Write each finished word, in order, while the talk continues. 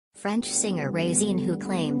French singer Regine, who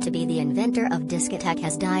claimed to be the inventor of discotheque,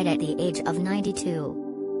 has died at the age of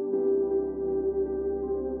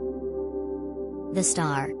 92. The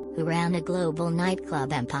star, who ran a global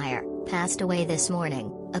nightclub empire, passed away this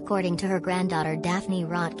morning, according to her granddaughter Daphne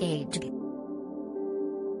Rotcajg.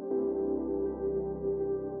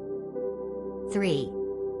 3.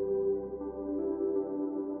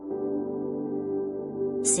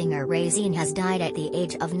 Singer Regine has died at the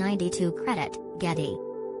age of 92. Credit, Getty.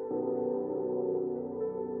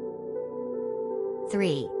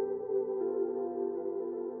 3.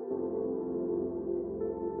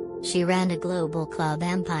 She ran a global club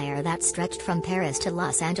empire that stretched from Paris to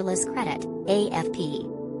Los AngelesCredit, AFP.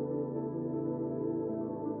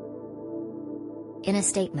 In a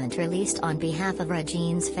statement released on behalf of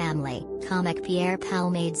Regine's family, comic Pierre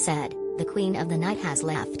Palmade said, "The Queen of the Night has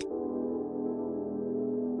left.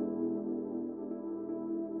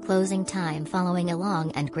 Closing time following a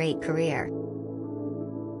long and great career."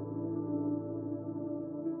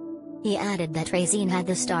 He added that Regine had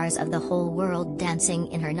the stars of the whole world dancing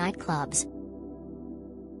in her nightclubs.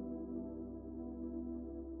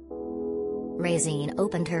 Regine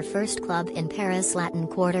opened her first club in Paris' Latin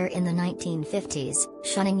Quarter in the 1950s,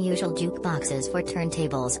 shunning usual jukeboxes for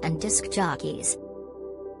turntables and disc jockeys.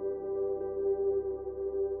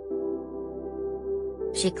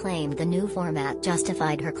 She claimed the new format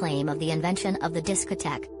justified her claim of the invention of the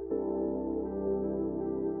discotheque.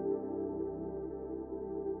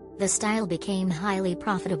 The style became highly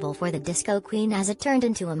profitable for the disco queen as it turned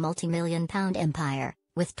into a multi-million-pound empire,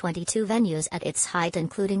 with 22 venues at its height,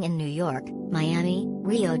 including in New York, Miami,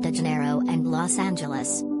 Rio de Janeiro and Los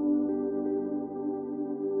Angeles.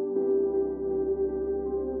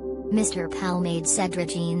 Mr. Palmade said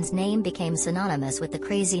Regine's name became synonymous with the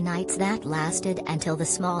crazy nights that lasted until the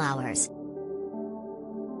small hours.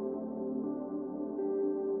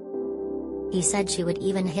 He said she would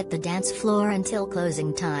even hit the dance floor until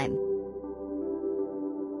closing time.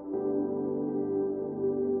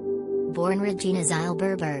 Born Regina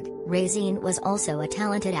Zylberberg, Regine was also a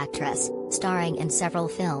talented actress, starring in several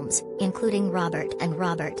films, including Robert and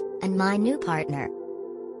My New Partner.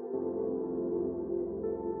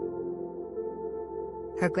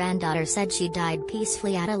 Her granddaughter said she died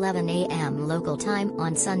peacefully at 11 a.m. local time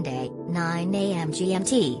on Sunday, 9 a.m.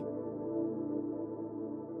 GMT.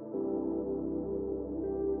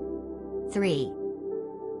 3.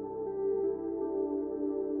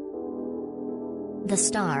 The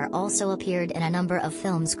star also appeared in a number of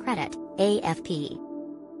films. Credit, AFP.